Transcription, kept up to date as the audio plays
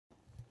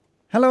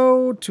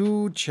Hello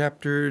to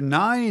Chapter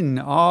 9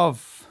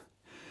 of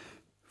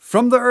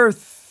From the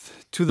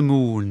Earth to the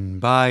Moon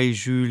by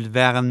Jule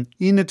Verne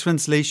in a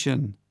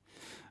translation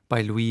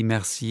by Louis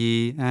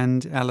Mercier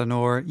and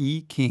Eleanor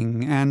E.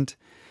 King. And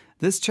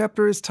this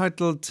chapter is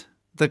titled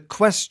The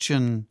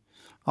Question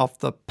of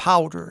the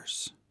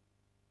Powders.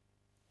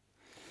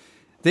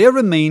 There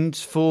remained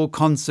for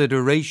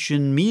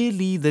consideration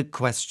merely the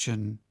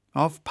question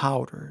of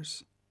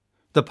powders.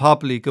 The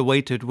public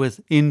awaited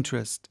with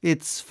interest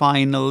its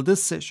final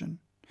decision.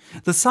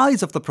 The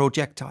size of the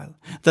projectile,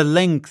 the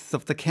length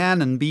of the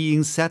cannon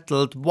being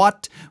settled,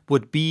 what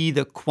would be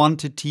the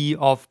quantity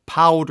of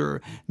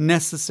powder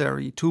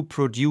necessary to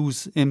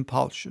produce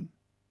impulsion.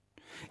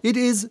 It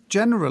is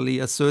generally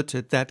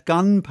asserted that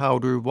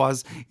gunpowder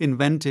was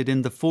invented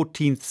in the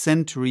 14th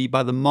century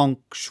by the monk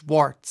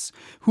Schwartz,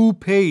 who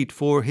paid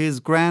for his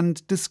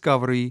grand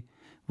discovery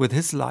with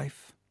his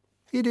life.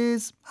 It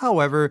is,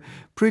 however,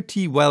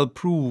 pretty well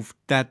proved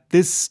that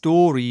this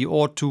story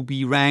ought to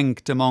be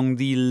ranked among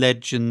the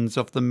legends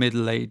of the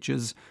Middle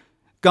Ages.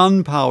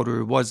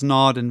 Gunpowder was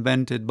not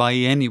invented by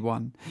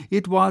anyone.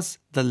 It was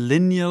the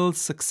lineal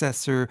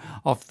successor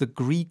of the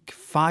Greek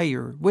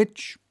fire,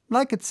 which,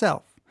 like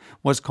itself,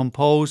 was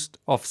composed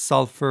of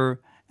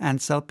sulfur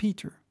and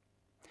saltpeter.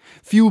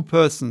 Few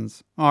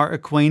persons are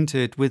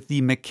acquainted with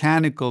the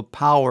mechanical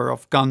power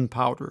of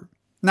gunpowder.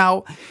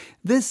 Now,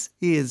 this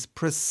is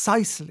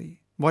precisely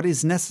what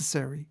is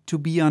necessary to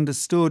be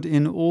understood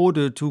in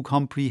order to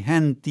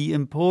comprehend the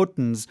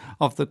importance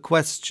of the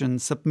question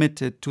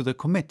submitted to the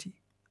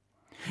committee.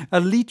 A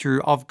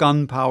liter of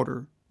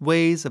gunpowder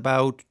weighs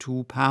about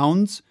 2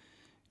 pounds.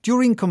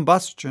 During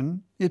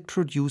combustion, it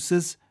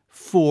produces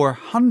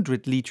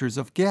 400 liters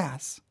of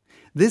gas.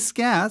 This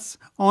gas,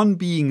 on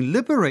being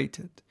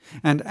liberated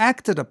and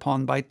acted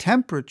upon by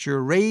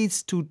temperature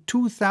raised to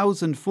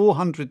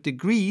 2,400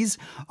 degrees,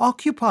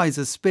 occupies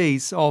a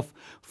space of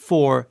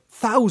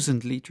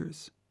 4,000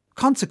 liters.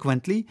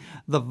 Consequently,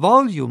 the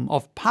volume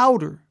of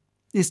powder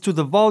is to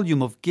the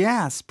volume of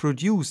gas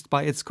produced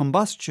by its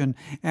combustion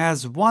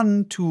as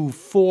 1 to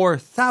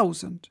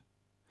 4,000.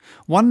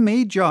 One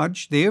may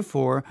judge,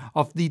 therefore,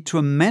 of the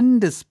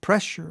tremendous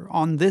pressure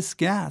on this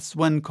gas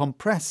when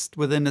compressed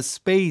within a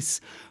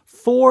space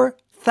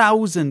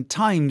 4,000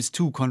 times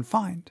too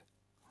confined.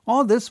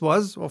 All this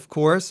was, of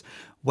course,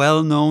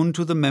 well known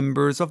to the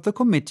members of the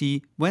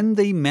committee when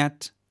they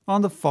met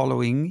on the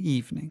following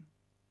evening.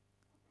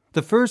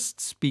 The first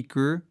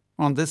speaker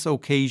on this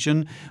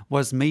occasion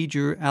was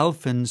Major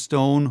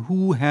Elphinstone,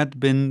 who had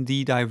been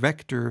the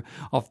director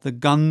of the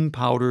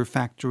gunpowder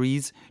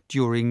factories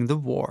during the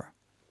war.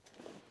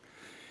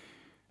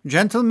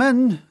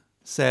 "Gentlemen,"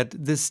 said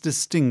this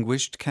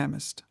distinguished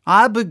chemist,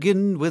 "I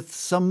begin with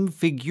some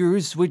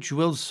figures which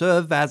will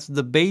serve as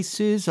the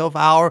basis of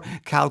our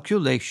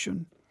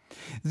calculation.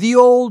 The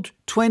old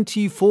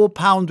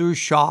 24-pounder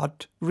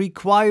shot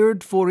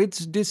required for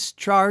its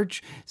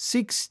discharge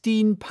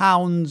 16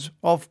 pounds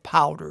of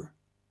powder."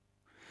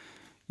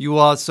 "You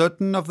are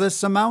certain of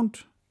this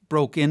amount?"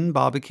 broke in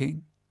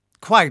Barbicane.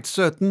 "Quite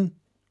certain,"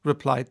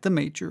 replied the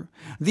major.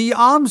 "The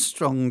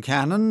Armstrong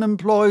cannon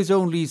employs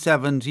only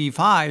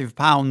 75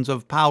 pounds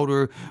of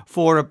powder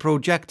for a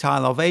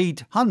projectile of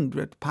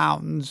 800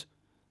 pounds,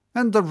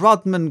 and the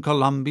Rodman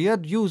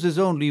Columbiad uses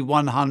only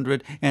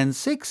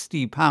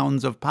 160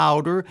 pounds of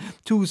powder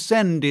to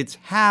send its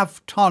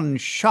half-ton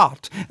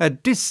shot a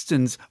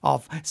distance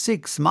of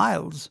 6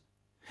 miles.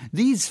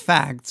 These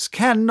facts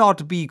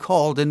cannot be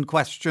called in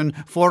question,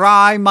 for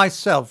I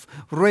myself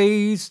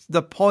raised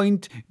the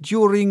point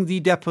during the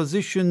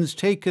depositions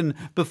taken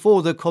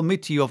before the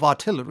Committee of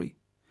Artillery."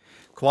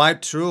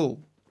 "Quite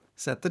true,"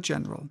 said the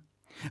general.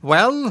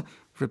 "Well,"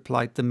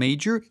 replied the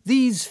major,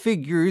 "these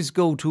figures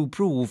go to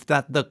prove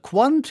that the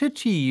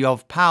quantity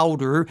of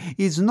powder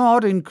is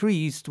not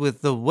increased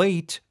with the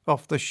weight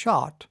of the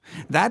shot.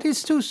 That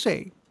is to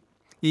say,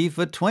 if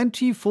a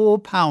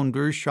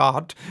 24-pounder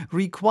shot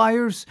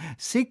requires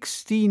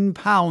 16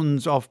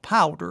 pounds of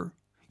powder.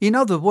 In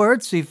other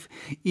words, if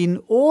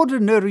in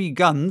ordinary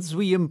guns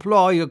we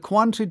employ a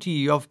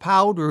quantity of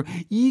powder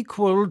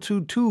equal to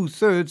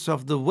 2/3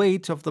 of the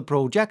weight of the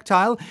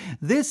projectile,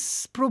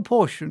 this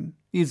proportion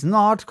is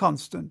not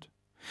constant.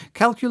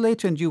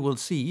 Calculate and you will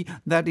see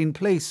that in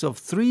place of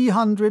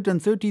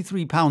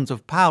 333 pounds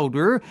of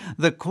powder,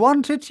 the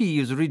quantity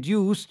is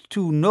reduced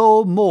to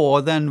no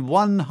more than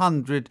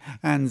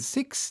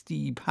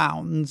 160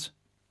 pounds.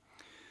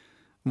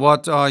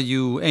 "What are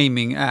you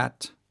aiming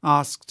at?"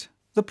 asked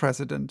the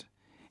president.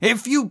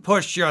 "If you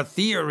push your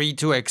theory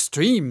to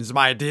extremes,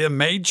 my dear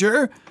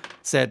Major,"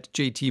 said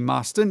J.T.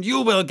 Maston,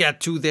 "you will get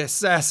to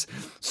this. As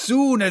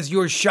soon as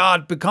your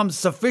shot becomes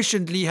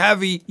sufficiently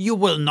heavy, you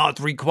will not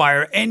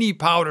require any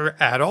powder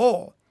at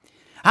all."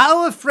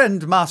 "Our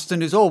friend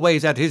Maston is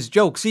always at his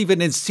jokes,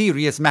 even in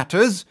serious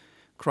matters,"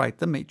 cried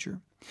the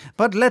major.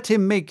 "But let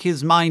him make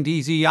his mind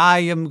easy. I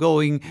am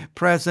going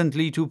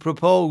presently to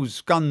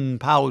propose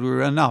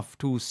gunpowder enough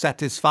to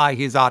satisfy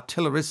his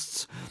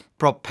artillerists.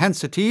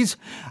 propensities.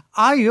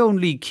 I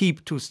only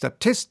keep to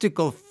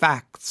statistical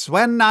facts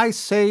when I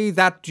say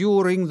that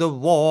during the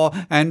war,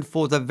 and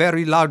for the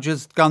very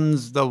largest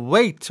guns, the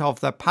weight of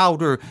the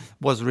powder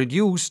was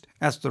reduced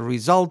as the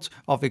result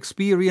of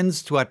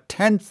experience to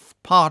 1/10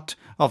 part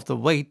of the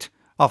weight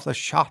of the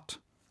shot."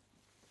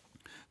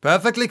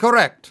 "Perfectly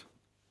correct,"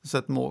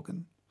 said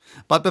Morgan.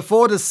 "But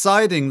before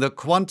deciding the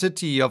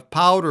quantity of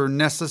powder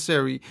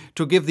necessary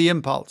to give the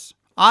impulse,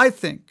 I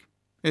think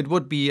it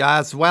would be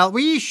as well—"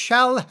 "We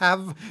shall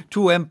have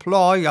to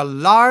employ a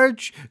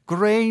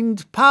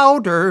large-grained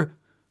powder,"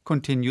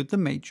 continued the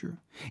Major.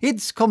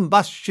 "Its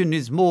combustion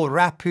is more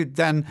rapid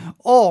than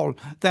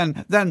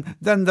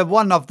the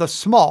one of the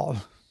small."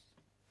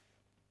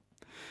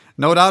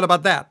 "No doubt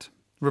about that,"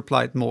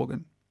 replied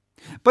Morgan.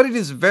 "But it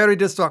is very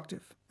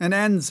destructive, and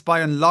ends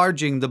by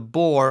enlarging the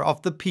bore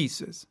of the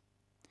pieces."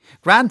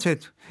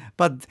 "Granted,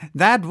 but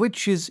that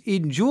which is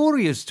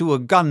injurious to a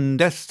gun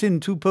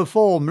destined to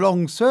perform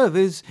long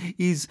service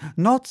is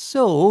not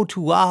so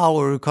to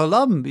our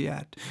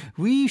Columbiad.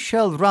 We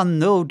shall run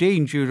no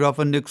danger of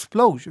an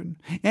explosion,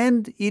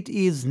 and it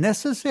is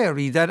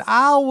necessary that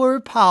our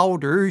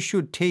powder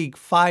should take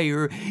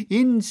fire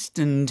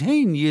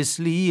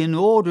instantaneously in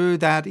order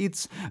that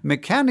its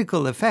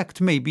mechanical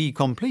effect may be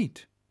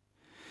complete."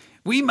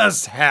 "We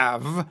must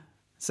have,"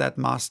 said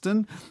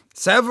Marston,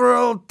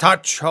 "several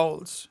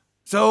touch-holes,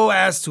 so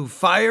as to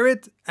fire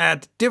it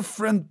at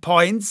different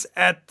points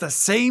at the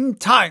same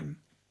time."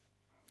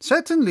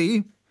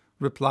 "Certainly,"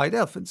 replied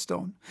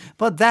Elphinstone,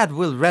 "but that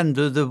will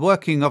render the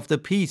working of the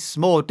piece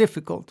more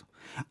difficult.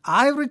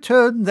 I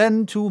return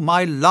then to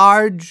my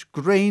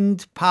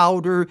large-grained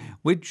powder,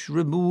 which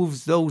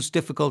removes those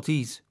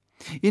difficulties.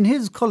 In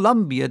his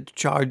Columbiad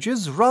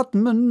charges,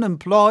 Rodman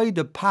employed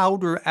a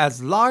powder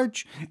as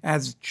large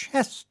as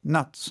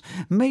chestnuts,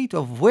 made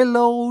of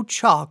willow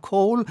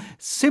charcoal,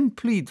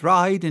 simply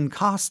dried in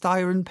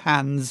cast-iron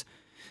pans.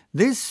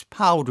 This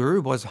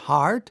powder was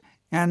hard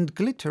and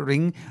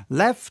glittering,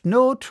 left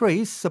no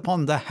trace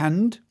upon the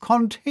hand,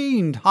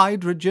 contained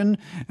hydrogen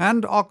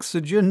and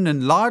oxygen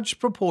in large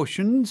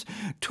proportions,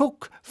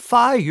 took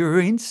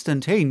fire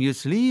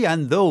instantaneously,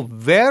 and though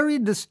very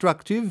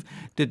destructive,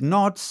 did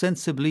not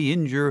sensibly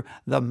injure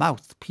the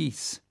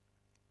mouthpiece."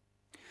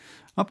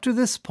 Up to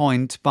this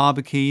point,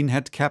 Barbicane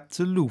had kept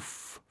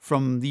aloof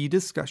from the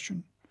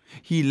discussion.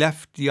 He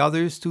left the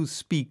others to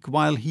speak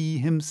while he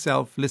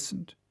himself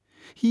listened.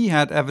 He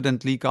had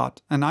evidently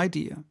got an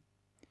idea.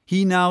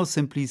 He now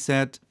simply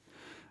said,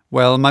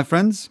 "Well, my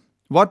friends,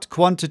 what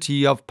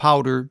quantity of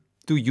powder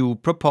do you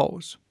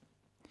propose?"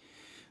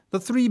 The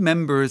three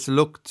members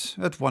looked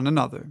at one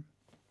another.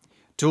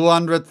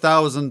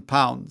 200,000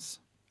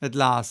 pounds, at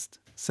last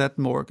said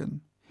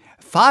Morgan.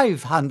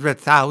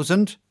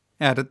 500,000,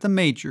 added the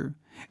Major.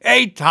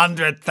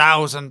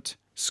 800,000,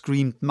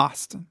 screamed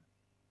Marston.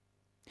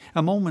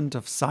 A moment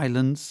of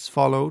silence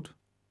followed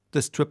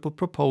this triple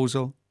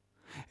proposal.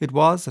 It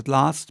was at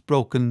last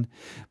broken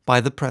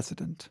by the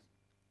President.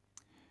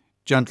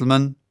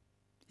 "Gentlemen,"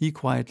 he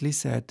quietly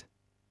said,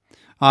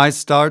 "I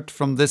start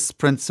from this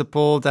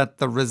principle that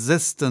the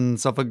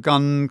resistance of a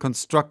gun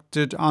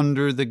constructed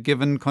under the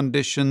given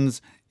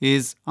conditions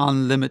is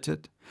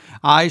unlimited.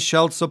 I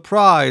shall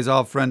surprise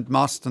our friend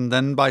Marston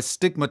then by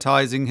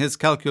stigmatizing his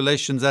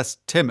calculations as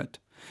timid,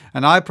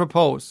 and I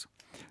propose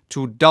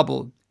to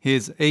double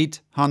his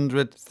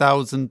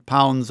 800,000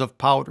 pounds of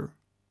powder."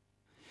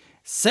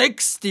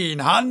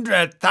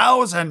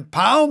 1,600,000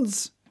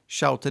 pounds?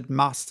 shouted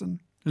Marston,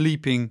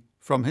 leaping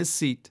from his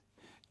seat.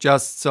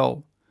 "Just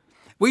so.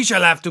 We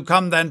shall have to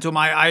come then to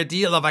my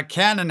ideal of a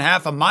cannon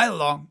 1/2 mile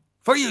long.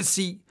 For you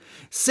see,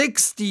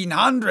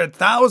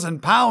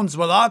 1,600,000 pounds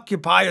will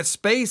occupy a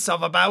space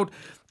of about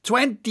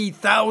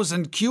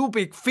 20,000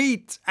 cubic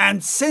feet,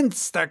 and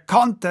since the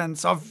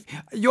contents of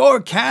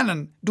your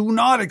cannon do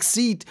not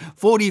exceed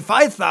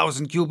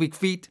 45,000 cubic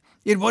feet,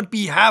 it would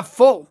be half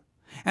full,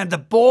 and the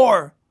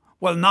bore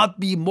will not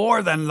be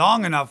more than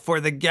long enough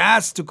for the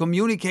gas to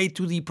communicate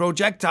to the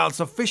projectile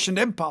sufficient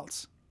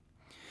impulse."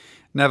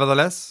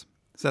 "Nevertheless,"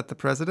 said the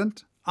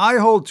President, "I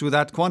hold to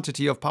that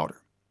quantity of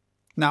powder.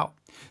 Now,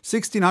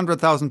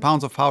 1,600,000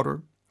 pounds of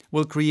powder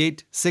will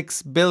create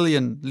 6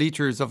 billion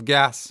liters of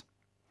gas.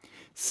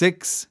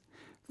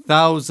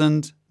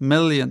 6,000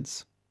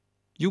 millions.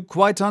 You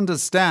quite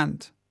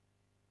understand."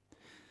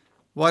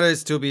 "What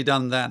is to be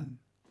done then?"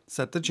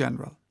 said the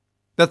General.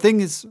 "The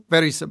thing is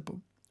very simple.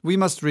 We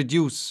must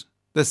reduce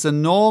this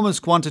enormous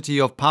quantity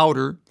of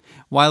powder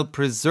while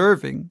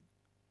preserving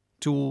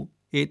to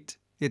it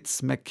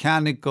its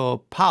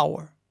mechanical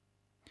power."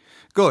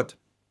 "Good,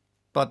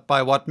 but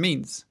by what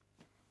means?"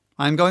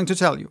 "I am going to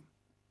tell you,"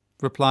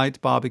 replied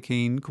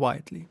Barbicane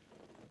quietly.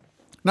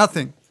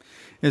 "Nothing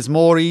is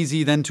more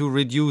easy than to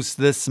reduce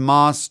this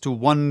mass to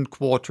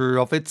 1/4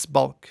 of its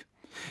bulk.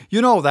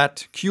 You know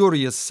that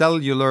curious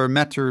cellular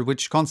matter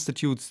which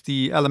constitutes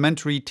the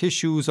elementary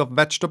tissues of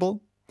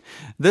vegetable?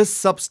 This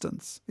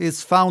substance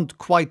is found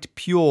quite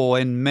pure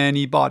in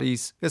many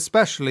bodies,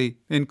 especially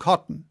in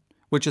cotton,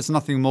 which is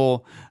nothing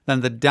more than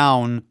the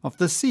down of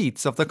the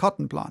seeds of the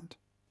cotton plant.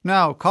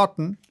 Now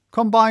cotton,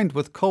 combined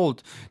with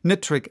cold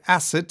nitric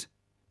acid,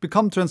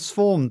 become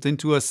transformed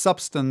into a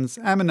substance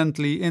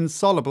eminently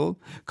insoluble,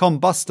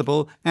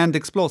 combustible, and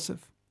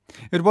explosive.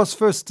 It was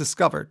first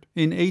discovered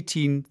in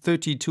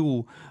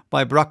 1832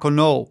 by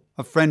Braconnot,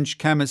 a French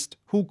chemist,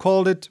 who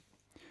called it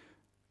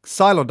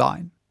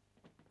xylodine.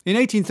 In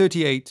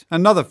 1838,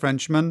 another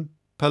Frenchman,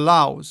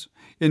 Pelaus,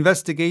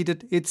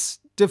 investigated its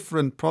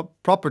different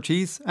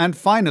properties, and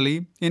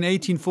finally, in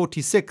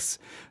 1846,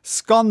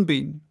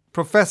 Schonbein,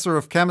 professor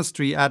of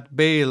chemistry at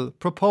Bale,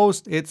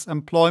 proposed its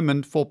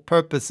employment for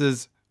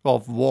purposes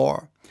of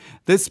war.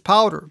 This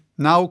powder,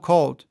 now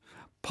called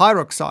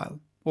pyroxyle,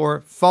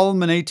 or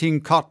fulminating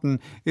cotton,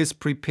 is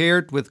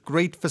prepared with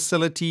great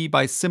facility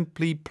by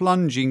simply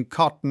plunging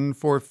cotton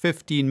for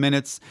 15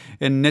 minutes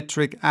in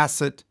nitric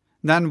acid,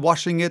 then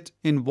washing it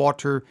in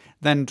water,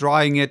 then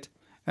drying it,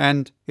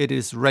 and it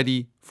is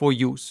ready for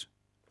use.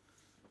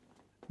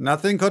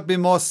 Nothing could be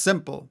more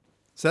simple,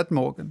 said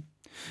Morgan.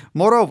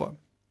 Moreover,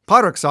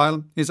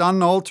 pyroxyle is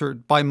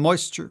unaltered by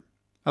moisture,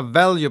 a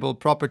valuable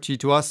property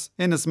to us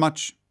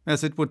inasmuch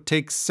as it would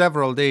take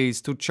several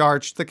days to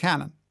charge the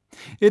cannon.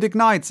 It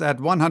ignites at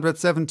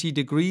 170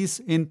 degrees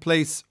in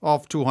place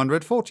of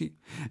 240,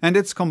 and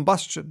its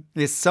combustion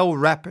is so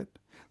rapid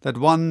that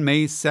one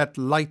may set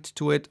light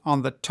to it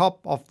on the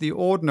top of the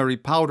ordinary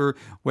powder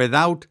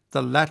without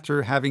the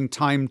latter having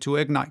time to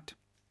ignite.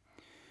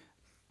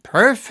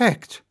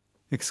 "Perfect!"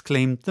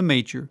 exclaimed the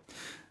Major.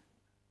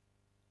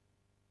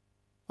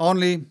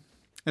 "Only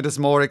it is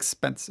more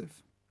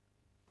expensive."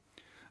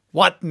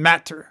 "What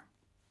matter?"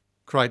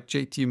 cried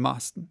J.T.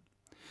 Maston.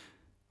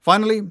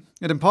 "Finally,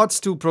 it imparts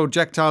to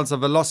projectiles a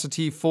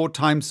velocity 4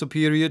 times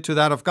superior to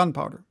that of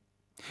gunpowder.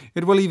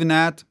 It will even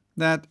add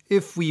that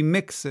if we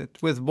mix it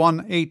with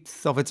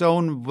 1/8 of its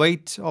own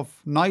weight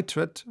of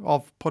nitrate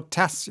of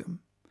potassium,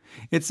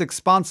 its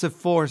expansive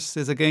force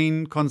is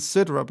again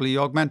considerably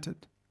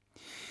augmented."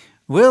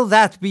 "Will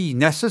that be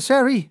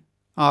necessary?"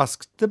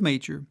 asked the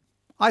Major.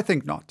 "I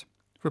think not,"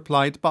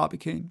 replied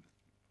Barbicane.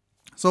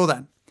 "So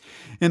then,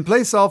 in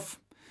place of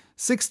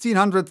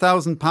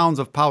 1,600,000 pounds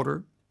of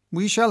powder,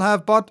 we shall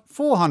have but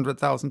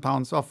 400,000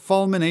 pounds of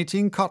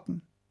fulminating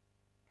cotton.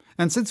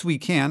 And since we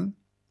can,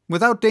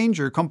 without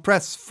danger,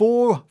 compress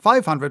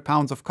 500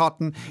 pounds of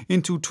cotton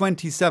into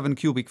 27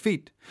 cubic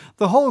feet,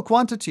 the whole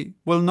quantity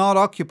will not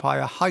occupy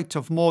a height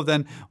of more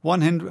than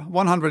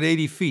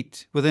 180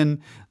 feet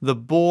within the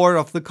bore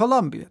of the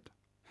Columbiad.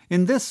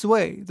 In this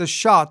way, the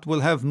shot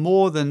will have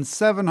more than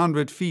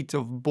 700 feet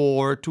of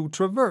bore to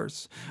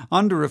traverse,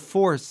 under a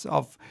force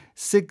of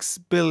 6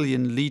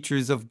 billion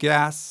liters of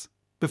gas,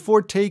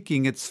 before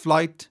taking its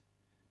flight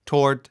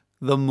toward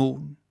the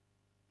moon."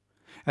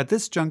 At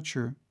this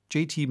juncture,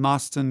 J.T.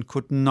 Maston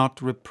could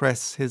not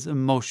repress his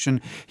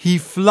emotion. He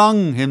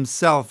flung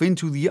himself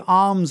into the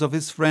arms of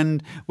his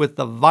friend with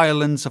the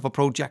violence of a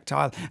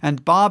projectile,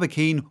 and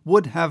Barbicane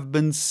would have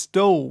been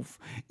stove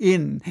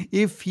in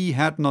if he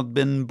had not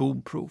been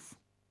boom-proof.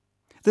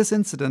 This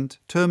incident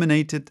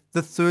terminated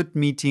the third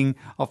meeting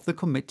of the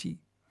committee.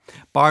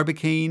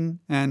 Barbicane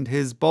and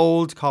his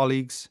bold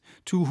colleagues,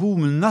 to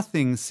whom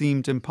nothing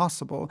seemed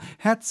impossible,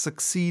 had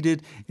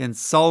succeeded in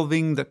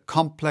solving the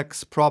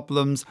complex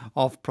problems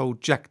of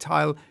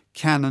projectile,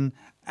 cannon,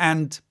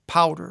 and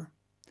powder.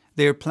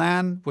 Their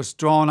plan was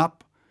drawn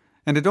up,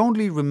 and it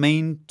only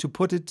remained to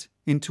put it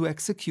into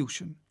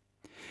execution.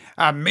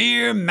 "A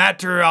mere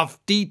matter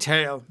of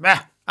detail,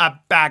 a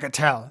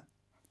bagatelle,"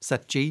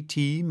 said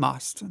J.T.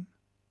 Maston.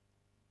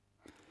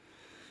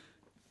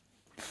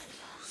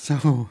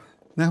 So,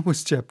 that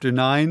was Chapter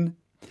 9.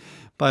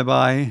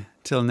 Bye-bye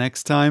till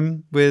next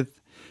time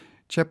with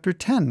Chapter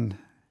 10,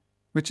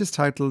 which is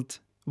titled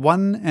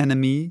One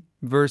Enemy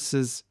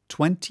versus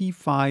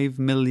 25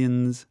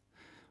 Millions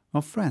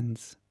of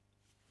Friends.